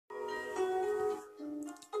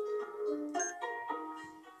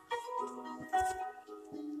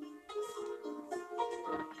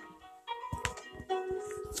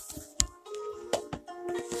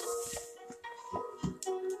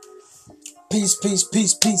Peace, peace,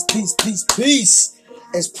 peace, peace, peace, peace, peace.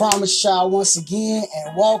 It's Promised Child once again,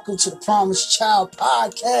 and welcome to the Promised Child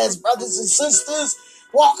podcast, brothers and sisters.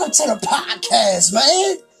 Welcome to the podcast,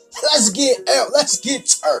 man. Let's get out. Let's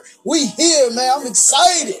get turned. We here, man. I'm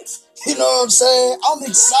excited. You know what I'm saying? I'm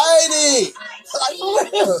excited. Like, for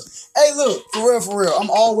real. Hey, look, for real. I'm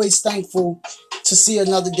always thankful to see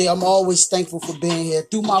another day. I'm always thankful for being here.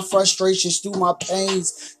 Through my frustrations, through my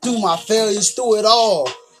pains, through my failures, through it all.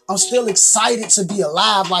 I'm still excited to be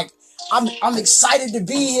alive. Like, I'm excited to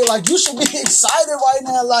be here. Like, you should be excited right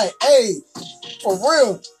now. Like, hey, for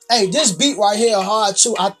real. Hey, this beat right here hard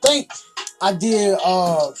too. I think I did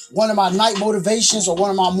one of my night motivations or one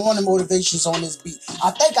of my morning motivations on this beat.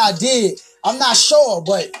 I think I did. I'm not sure,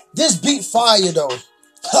 but this beat fire though.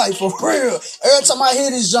 Like, for real. Every time I hear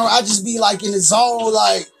this genre, I just be like in the zone,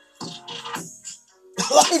 like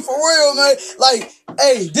for real, man. Like,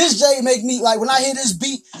 hey, this J make me, like, when I hear this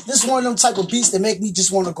beat, this is one of them type of beats that make me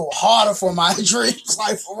just want to go harder for my dreams.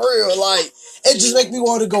 Like, for real, like, it just make me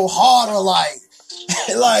want to go harder, like,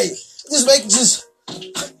 like,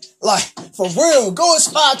 for real, go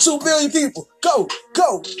inspire 2 billion people. Go.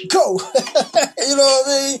 You know what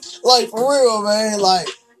I mean? Like, for real, man. Like,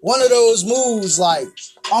 one of those moves, like,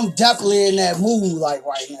 I'm definitely in that mood, like,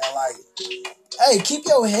 right now. Like, hey, keep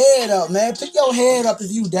your head up, man. Pick your head up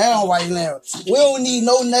if you down right now. We don't need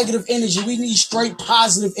no negative energy. We need straight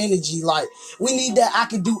positive energy. Like, we need that I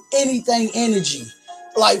can do anything energy.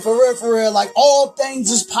 Like, for real. Like, all things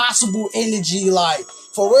is possible energy. Like,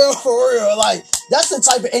 for real. Like, that's the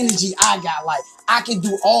type of energy I got. Like, I can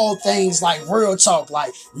do all things, like, real talk.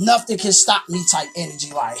 Like, nothing can stop me type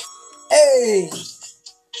energy. Like, hey.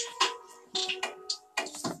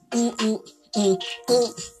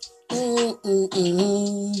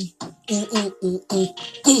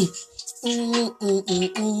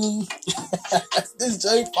 This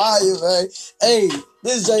J fire, man. Hey,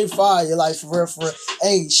 this J fire, like, for real.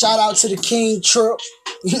 Hey, shout out to the King Trip.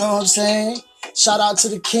 You know what I'm saying? Shout out to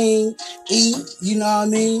the King E. You know what I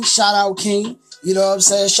mean? Shout out King. You know what I'm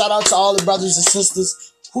saying? Shout out to all the brothers and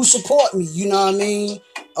sisters who support me. You know what I mean?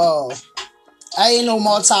 I ain't no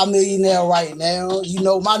multi-millionaire right now. You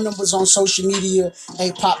know, my numbers on social media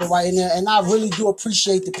ain't popping right now. And I really do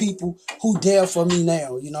appreciate the people who there for me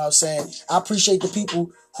now. You know what I'm saying? I appreciate the people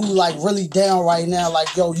who, like, really down right now.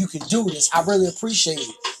 Like, yo, you can do this. I really appreciate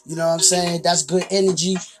it. You know what I'm saying? That's good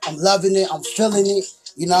energy. I'm loving it. I'm feeling it.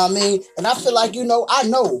 You know what I mean? And I feel like, you know, I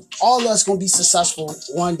know all of us gonna be successful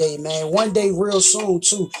one day, man. One day real soon,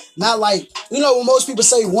 too. Not like, you know, when most people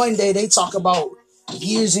say one day, they talk about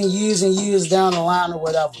years and years and years down the line or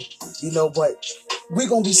whatever, you know, but we're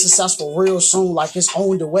gonna be successful real soon, like it's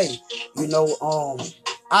on the way, you know.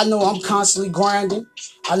 I know I'm constantly grinding.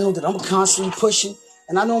 I know that I'm constantly pushing,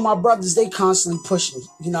 and I know my brothers, they constantly pushing,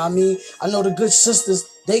 you know what I mean? I know the good sisters,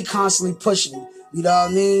 they constantly pushing, you know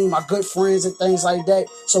what I mean? My good friends and things like that.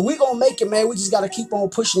 So we gonna make it, man. We just gotta keep on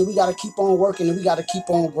pushing, we gotta keep on working, and we gotta keep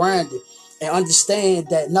on grinding. And understand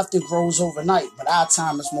that nothing grows overnight, but our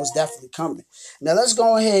time is most definitely coming. Now let's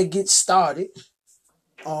go ahead and get started.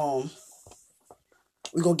 We're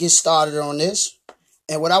gonna get started on this.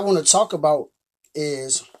 And what I want to talk about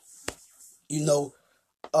is, you know,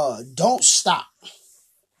 don't stop.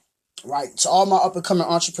 Right? To all my up and coming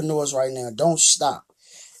entrepreneurs right now, don't stop.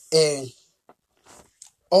 And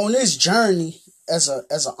on this journey as an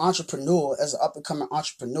entrepreneur, as an up and coming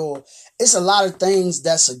entrepreneur, it's a lot of things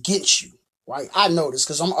that's against you. Right, I know this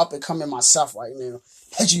because I'm up and coming myself right now.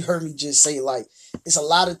 As you heard me just say, like, it's a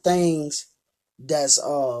lot of things that's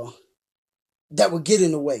that would get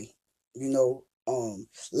in the way. You know,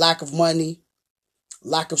 lack of money,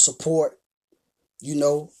 lack of support. You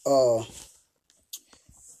know,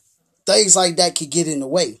 things like that could get in the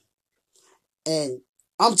way. And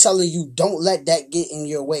I'm telling you, don't let that get in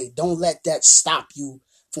your way. Don't let that stop you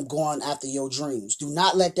from going after your dreams. Do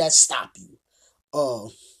not let that stop you.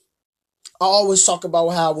 I always talk about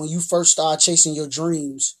how when you first start chasing your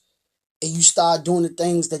dreams and you start doing the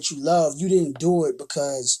things that you love, you didn't do it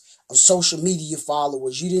because of social media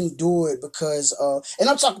followers. You didn't do it because, and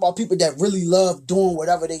I'm talking about people that really love doing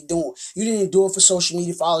whatever they doing. You didn't do it for social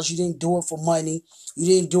media followers. You didn't do it for money. You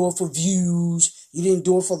didn't do it for views. You didn't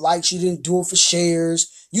do it for likes. You didn't do it for shares.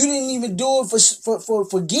 You didn't even do it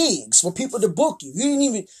for gigs, for people to book you. You didn't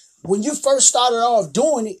even, when you first started off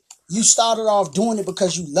doing it, you started off doing it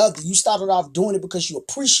because you loved it. You started off doing it because you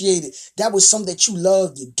appreciated it. That was something that you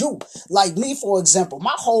loved to do. Like me, for example,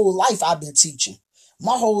 my whole life I've been teaching.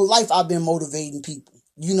 My whole life I've been motivating people.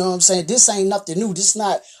 You know what I'm saying? This ain't nothing new. This is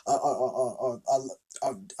not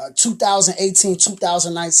a 2018,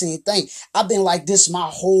 2019 thing. I've been like this my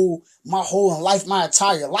whole life, my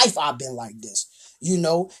entire life. I've been like this,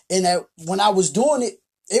 And that when I was doing it,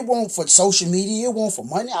 it wasn't for social media. It wasn't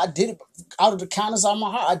for money. I did it out of the kindness of my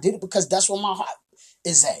heart. I did it because that's where my heart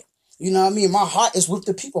is at. You know what I mean? My heart is with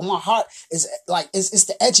the people. My heart is like, it's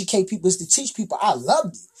to educate people. It's to teach people. I love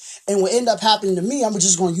it. And what ended up happening to me, I'm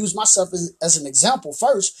just going to use myself as an example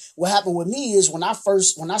first. What happened with me is when I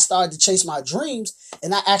started to chase my dreams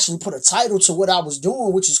and I actually put a title to what I was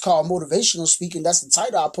doing, which is called motivational speaking. That's the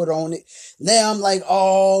title I put on it. Now I'm like,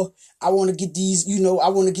 oh, I want to get these, I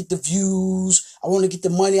want to get the views. I want to get the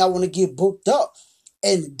money. I want to get booked up.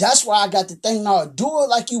 And that's why I got the thing now. Do it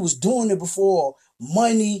like you was doing it before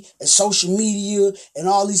money and social media and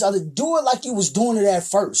all these other. Do it like you was doing it at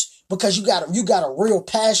first because you got a real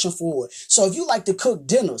passion for it. So if you like to cook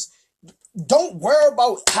dinners, don't worry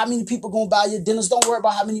about how many people gonna buy your dinners. Don't worry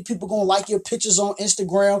about how many people gonna like your pictures on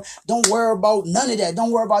Instagram. Don't worry about none of that.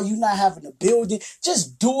 Don't worry about you not having a building.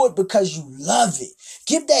 Just do it because you love it.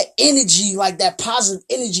 Give that energy, like that positive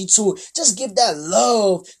energy to it. Just give that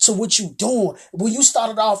love to what you doing. When you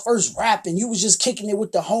started off first rapping, you was just kicking it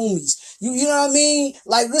with the homies. You know what I mean?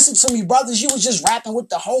 Like, listen to me, brothers. You was just rapping with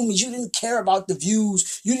the homies. You didn't care about the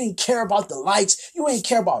views. You didn't care about the likes. You ain't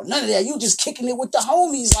care about none of that. You just kicking it with the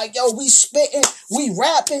homies. Like, yo, we spitting, we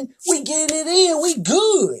rapping, we getting it in, we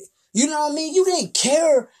good. You know what I mean? You didn't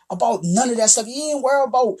care about none of that stuff. You didn't worry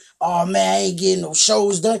about, oh man, I ain't getting no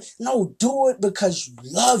shows done. No, do it because you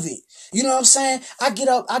love it. You know what I'm saying? I get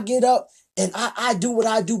up and I do what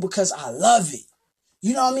I do because I love it.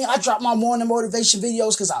 You know what I mean? I drop my morning motivation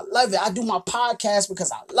videos because I love it. I do my podcast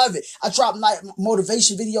because I love it. I drop night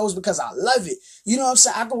motivation videos because I love it. You know what I'm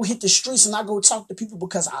saying? I go hit the streets and I go talk to people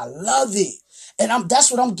because I love it. And that's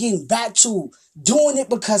what I'm getting back to. Doing it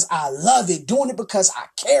because I love it. Doing it because I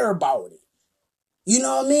care about it. You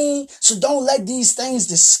know what I mean? So don't let these things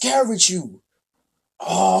discourage you.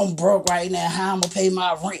 Oh, I'm broke right now. How I'm going to pay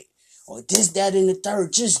my rent? Or this, that, and the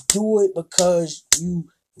third. Just do it because you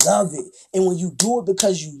love it. And when you do it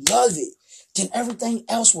because you love it, then everything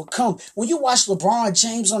else will come. When you watch LeBron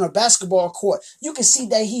James on a basketball court, you can see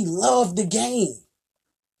that he loved the game.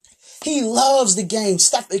 He loves the game.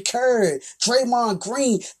 Stephen Curry, Draymond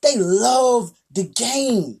Green, they love the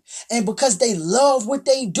game. And because they love what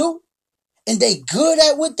they do, and they good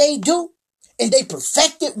at what they do, and they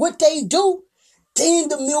perfected what they do, then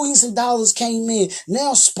the millions of dollars came in.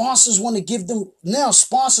 Now sponsors want to give them, now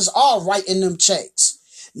sponsors are writing them checks.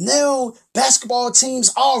 Now basketball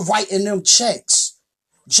teams are writing them checks.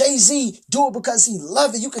 Jay-Z do it because he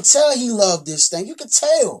loved it. You could tell he loved this thing. You could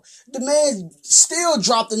tell. The man still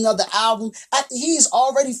dropped another album after he's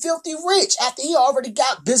already filthy rich, after he already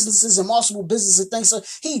got businesses and multiple businesses and things. So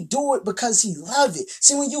he do it because he love it.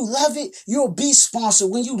 See, when you love it, you'll be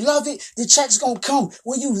sponsored. When you love it, the check's going to come.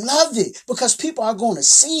 When you love it, because people are going to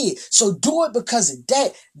see it. So do it because of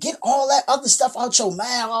that. Get all that other stuff out your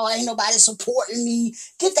mind. Oh, ain't nobody supporting me.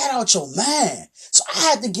 Get that out your mind. So I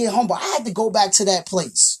had to get humble. I had to go back to that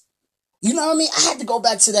place. You know what I mean? I had to go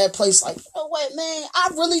back to that place like, oh wait, man, I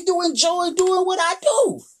really do enjoy doing what I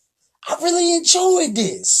do. I really enjoy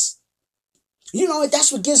this. You know,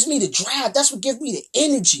 that's what gives me the drive. That's what gives me the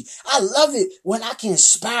energy. I love it when I can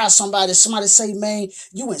inspire somebody. Somebody say, man,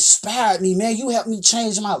 you inspired me, man. You helped me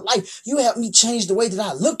change my life. You helped me change the way that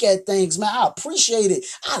I look at things, man. I appreciate it.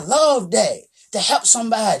 I love that, to help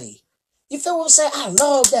somebody. You feel what I'm saying? I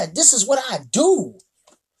love that. This is what I do.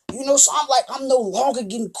 You know, so I'm no longer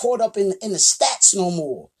getting caught up in the stats no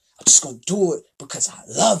more. I'm just going to do it because I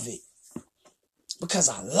love it. Because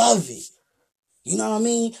I love it. You know what I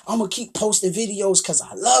mean? I'm going to keep posting videos because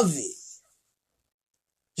I love it.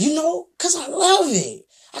 You know, because I love it.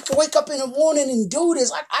 I can wake up in the morning and do this.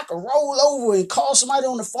 I can roll over and call somebody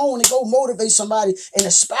on the phone and go motivate somebody and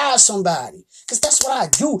inspire somebody. Because that's what I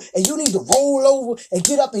do. And you need to roll over and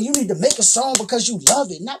get up and you need to make a song because you love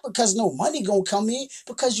it. Not because no money gonna come in.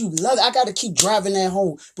 Because you love it. I got to keep driving that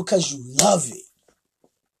home because you love it.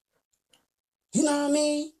 You know what I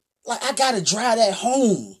mean? Like, I got to drive that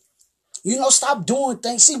home. You know, stop doing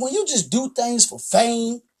things. See, when you just do things for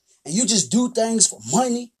fame and you just do things for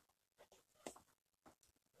money,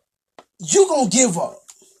 you're going to give up.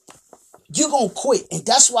 You're going to quit. And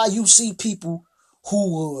that's why you see people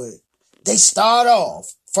who they start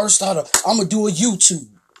off, I'm going to do a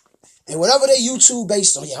YouTube. And whatever they YouTube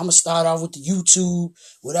based on, I'm going to start off with the YouTube,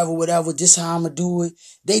 whatever, this how I'm going to do it.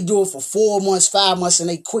 They do it for 4 months, 5 months, and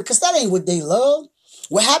they quit because that ain't what they love.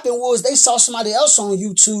 What happened was they saw somebody else on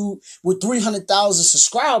YouTube with 300,000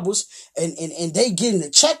 subscribers and they getting a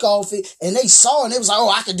check off it and they saw and it was like, oh,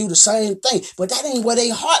 I could do the same thing. But that ain't where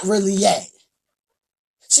their heart really at.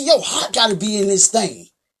 See, your heart got to be in this thing.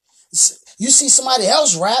 You see somebody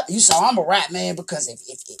else rap, you say, oh, I'm a rap man because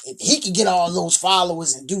if he can get all those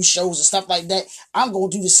followers and do shows and stuff like that, I'm going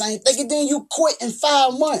to do the same thing. And then you quit in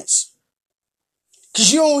 5 months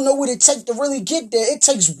because you don't know what it takes to really get there. It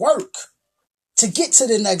takes work to get to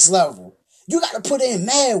the next level. You got to put in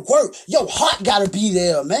mad work. Your heart got to be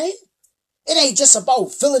there, man. It ain't just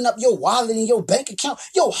about filling up your wallet and your bank account.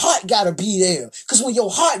 Your heart got to be there. Because when your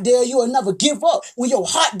heart there, you'll never give up. When your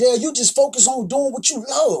heart there, you just focus on doing what you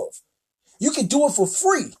love. You can do it for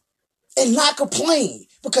free and not complain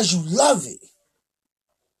because you love it.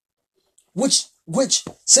 Which,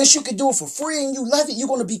 since you can do it for free and you love it, you're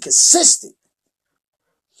going to be consistent.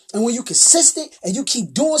 And when you're consistent and you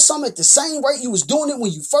keep doing something at the same rate you was doing it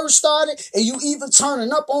when you first started, and you even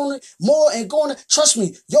turning up on it more and going, trust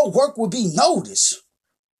me, your work will be noticed.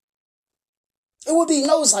 It would be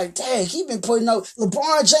noticed like, dang,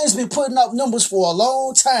 LeBron James been putting up numbers for a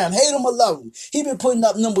long time. Hate him or love him. He been putting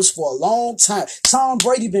up numbers for a long time. Tom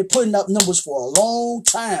Brady been putting up numbers for a long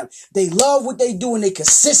time. They love what they do and they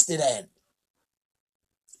consistent at it.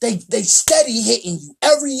 They steady hitting you.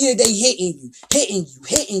 Every year they hitting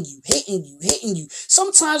you.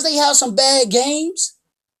 Sometimes they have some bad games,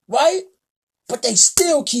 right? But they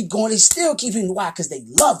still keep going. They still keep hitting. Why? Because they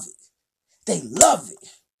love it. They love it.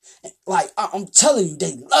 Like, I'm telling you,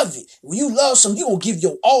 they love it. When you love something, you're going to give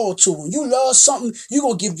your all to it. When you love something, you're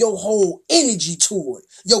going to give your whole energy to it,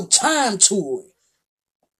 your time to it.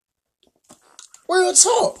 Real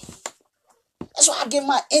talk. That's why I give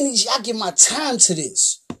my energy, I give my time to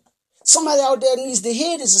this. Somebody out there needs to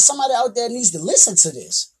hear this, and somebody out there needs to listen to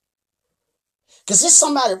this. Because there's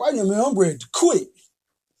somebody right now, man, I'm ready to quit.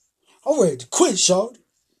 I'm ready to quit, shawty.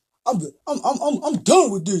 I'm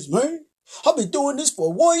done with this, man. I've been doing this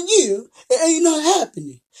for 1 year. It ain't nothing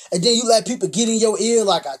happening. And then you let people get in your ear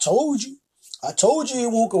like, I told you. I told you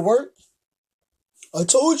it won't work. I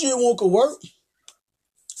told you it won't work.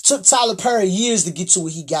 Took Tyler Perry years to get to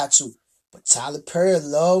where he got to. But Tyler Perry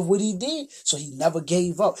loved what he did, so he never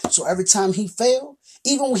gave up. So every time he failed,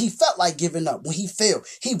 even when he felt like giving up, when he failed,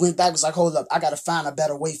 he went back and was like, hold up, I got to find a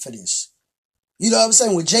better way for this. You know what I'm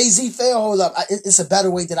saying? When Jay-Z failed, hold up, it's a better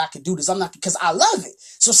way that I could do this. I'm not, because I love it.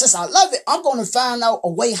 So since I love it, I'm going to find out a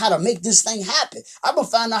way how to make this thing happen. I'm going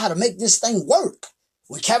to find out how to make this thing work.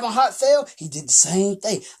 When Kevin Hart failed, he did the same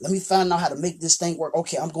thing. Let me find out how to make this thing work.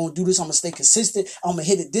 Okay, I'm going to do this. I'm going to stay consistent. I'm going to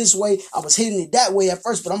hit it this way. I was hitting it that way at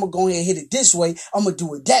first, but I'm going to go ahead and hit it this way. I'm going to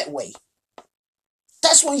do it that way.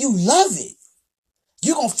 That's when you love it.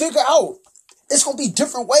 You're going to figure out. It's going to be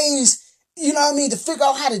different ways, you know what I mean, to figure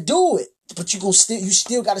out how to do it. But you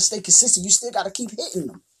still got to stay consistent. You still got to keep hitting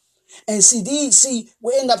them. And see,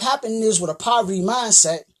 what end up happening is with a poverty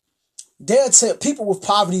mindset, people with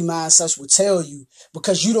poverty mindsets will tell you,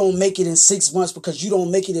 because you don't make it in 6 months, because you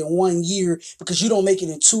don't make it in 1 year, because you don't make it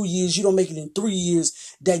in 2 years, you don't make it in 3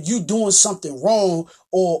 years, that you doing something wrong,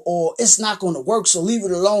 or it's not going to work. So leave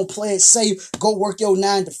it alone, play it safe, go work your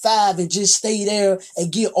 9 to 5 and just stay there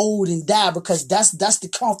and get old and die, because that's the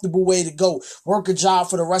comfortable way to go. Work a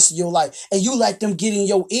job for the rest of your life, and you let them get in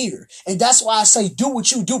your ear. And that's why I say do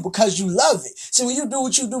what you do because you love it. So when you do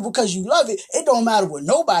what you do because you love it, it don't matter what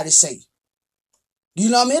nobody say. You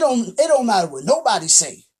know what I mean? It don't matter what nobody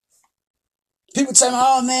say. People tell me,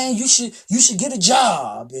 oh man, you should get a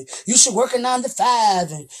job, and you should work a 9 to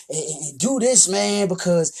 5 and do this, man,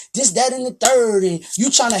 because this, that, and the third, and you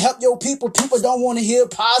trying to help your people. People don't want to hear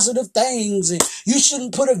positive things, and you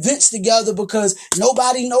shouldn't put events together because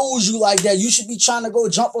nobody knows you like that. You should be trying to go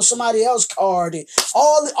jump on somebody else's card, and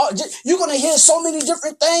you're gonna hear so many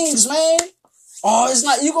different things, man. Oh, it's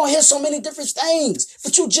not, you're going to hear so many different things,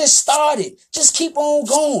 but you just started. Just keep on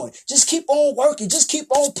going. Just keep on working. Just keep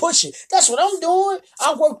on pushing. That's what I'm doing.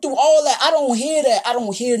 I work through all that. I don't hear that. I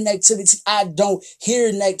don't hear negativity. I don't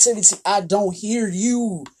hear negativity. I don't hear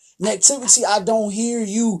you. Negativity, I don't hear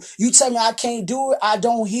you. You tell me I can't do it, I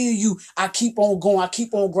don't hear you. I keep on going. I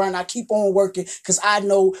keep on grinding. I keep on working because I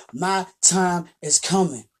know my time is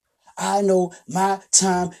coming. I know my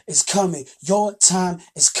time is coming. Your time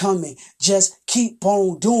is coming. Just keep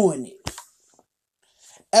on doing it.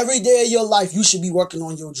 Every day of your life, you should be working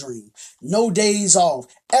on your dream. No days off.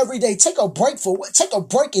 Every day. Take a break for what? Take a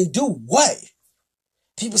break and do what?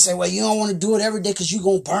 People say, well, you don't want to do it every day because you're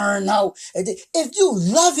going to burn out. If you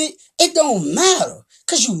love it, it don't matter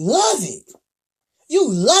because you love it. You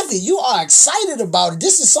love it. You are excited about it.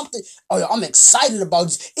 This is something, oh, I'm excited about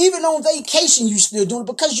this. Even on vacation, you still doing it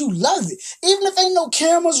because you love it. Even if ain't no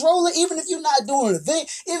cameras rolling, even if you're not doing an event,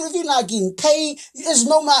 even if you're not getting paid, it's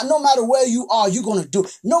no matter where you are, you're going to do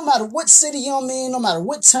it. No matter what city I'm in, no matter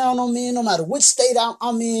what town I'm in, no matter what state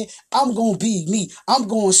I'm in, I'm going to be me. I'm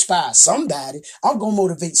going to inspire somebody. I'm going to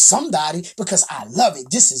motivate somebody because I love it.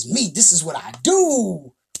 This is me. This is what I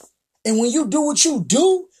do. And when you do what you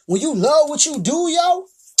do, when you love what you do, yo,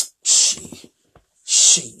 shit,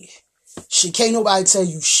 can't nobody tell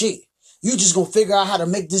you shit. You just gonna figure out how to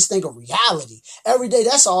make this thing a reality. Every day,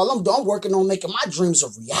 that's all I'm doing. I'm working on making my dreams a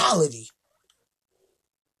reality.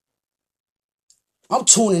 I'm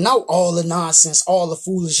tuning out all the nonsense, all the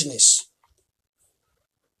foolishness.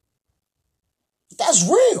 That's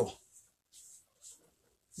real.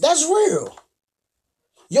 That's real.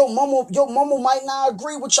 Your mama might not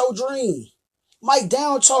agree with your dream. Might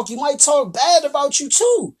down talk you, might talk bad about you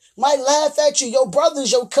too. Might laugh at you, your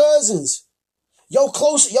brothers, your cousins, your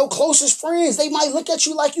closest friends. They might look at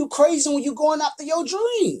you like you crazy when you going after your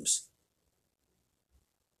dreams.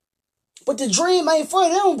 But the dream ain't for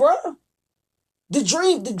them, bro. The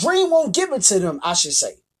dream won't give it to them, I should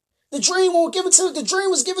say. The dream won't give it to them. The dream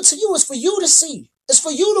was given to you. It's for you to see. It's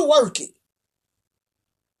for you to work it.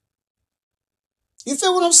 You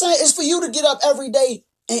feel what I'm saying? It's for you to get up every day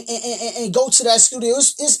and go to that studio.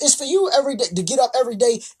 It's for you every day to get up every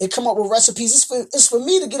day and come up with recipes. It's for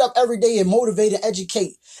me to get up every day and motivate and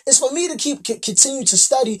educate. It's for me to continue to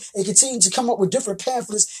study and continue to come up with different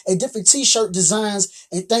pamphlets and different t-shirt designs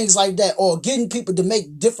and things like that, or getting people to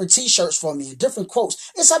make different t-shirts for me and different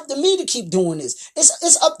quotes. It's up to me to keep doing this.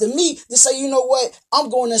 It's up to me to say, you know what? I'm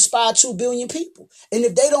going to inspire 2 billion people. And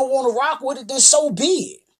if they don't want to rock with it, then so be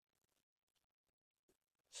it.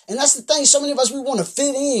 And that's the thing. So many of us, we want to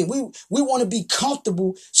fit in. We want to be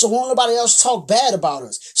comfortable so won't nobody else talk bad about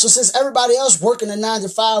us. So since everybody else working a 9 to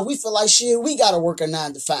 5, we feel like shit, we got to work a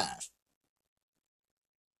 9 to 5.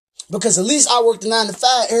 Because at least I worked a 9 to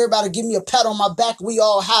 5. Everybody give me a pat on my back. We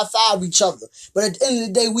all high five each other. But at the end of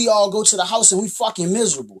the day, we all go to the house and we fucking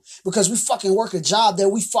miserable. Because we fucking work a job that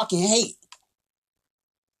we fucking hate.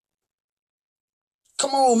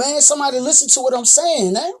 Come on, man. Somebody listen to what I'm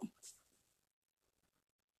saying, man.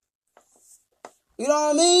 You know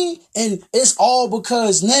what I mean? And it's all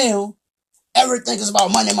because now everything is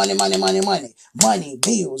about money. Money,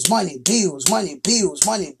 bills, money, bills, money, bills,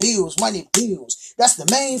 money, bills, money, bills. That's the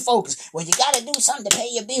main focus. Well, you got to do something to pay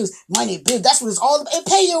your bills. Money, bills. That's what it's all about. And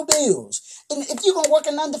pay your bills. And if you're going to work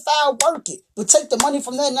a 9 to 5, work it. But take the money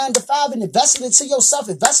from that 9 to 5 and invest it into yourself.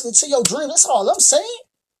 Invest it into your dream. That's all I'm saying.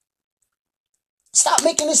 Stop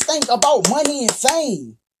making this thing about money and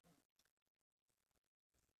fame.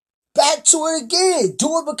 Back to it again.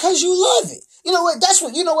 Do it because you love it. You know what? That's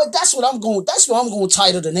what I'm going to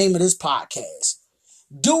title the name of this podcast.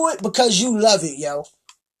 Do it because you love it, yo.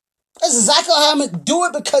 That's exactly how I'm going to do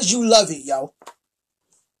it, because you love it, yo.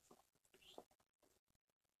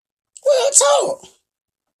 Real talk.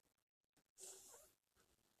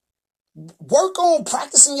 Work on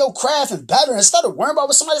practicing your craft and better instead of worrying about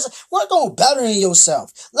what somebody says. Work on bettering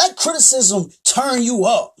yourself. Let criticism turn you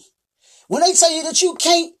up. When they tell you that you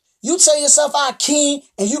can't, you tell yourself I can,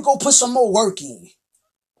 and you go put some more work in.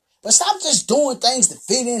 But stop just doing things to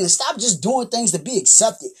fit in, and stop just doing things to be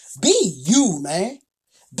accepted. Be you, man.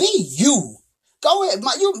 Be you. Go ahead,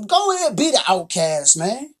 go ahead, be the outcast,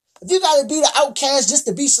 man. If you gotta be the outcast just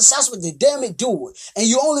to be successful, then damn it, do it. And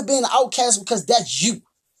you only being the outcast because that's you.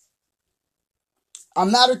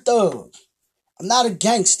 I'm not a thug. I'm not a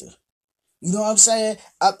gangster. You know what I'm saying?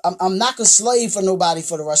 I'm not gonna slave for nobody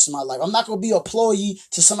for the rest of my life. I'm not gonna be an employee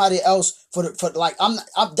to somebody else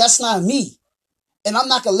that's not me. And I'm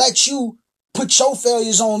not gonna let you put your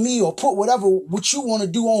failures on me or put what you want to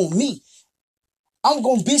do on me. I'm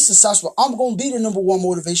going to be successful. I'm going to be the #1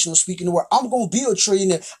 motivational speaker in the world. I'm going to be a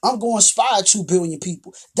trillionaire. I'm going to inspire 2 billion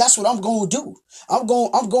people. That's what I'm going to do. I'm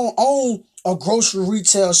going to own a grocery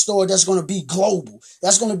retail store that's going to be global.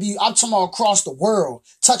 That's going to be, I'm talking about across the world,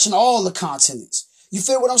 touching all the continents. You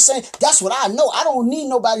feel what I'm saying? That's what I know. I don't need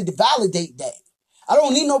nobody to validate that. I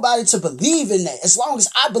don't need nobody to believe in that. As long as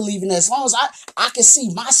I believe in that, as long as I can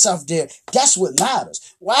see myself there, that's what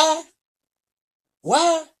matters. Why?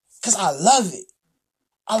 Because I love it.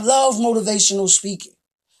 I love motivational speaking.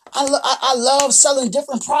 I love selling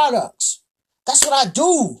different products. That's what I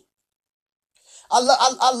do.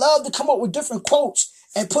 I love to come up with different quotes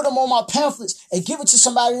and put them on my pamphlets and give it to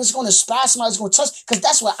somebody that's going to inspire somebody that's going to touch, because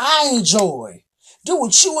that's what I enjoy. Do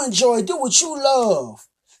what you enjoy. Do what you love.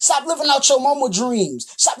 Stop living out your mama dreams.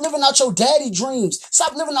 Stop living out your daddy dreams.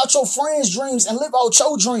 Stop living out your friends' dreams and live out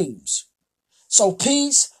your dreams. So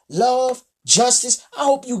peace, love, justice. I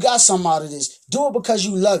hope you got something out of this. Do it because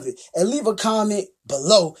you love it. And leave a comment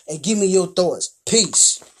below and give me your thoughts.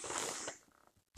 Peace.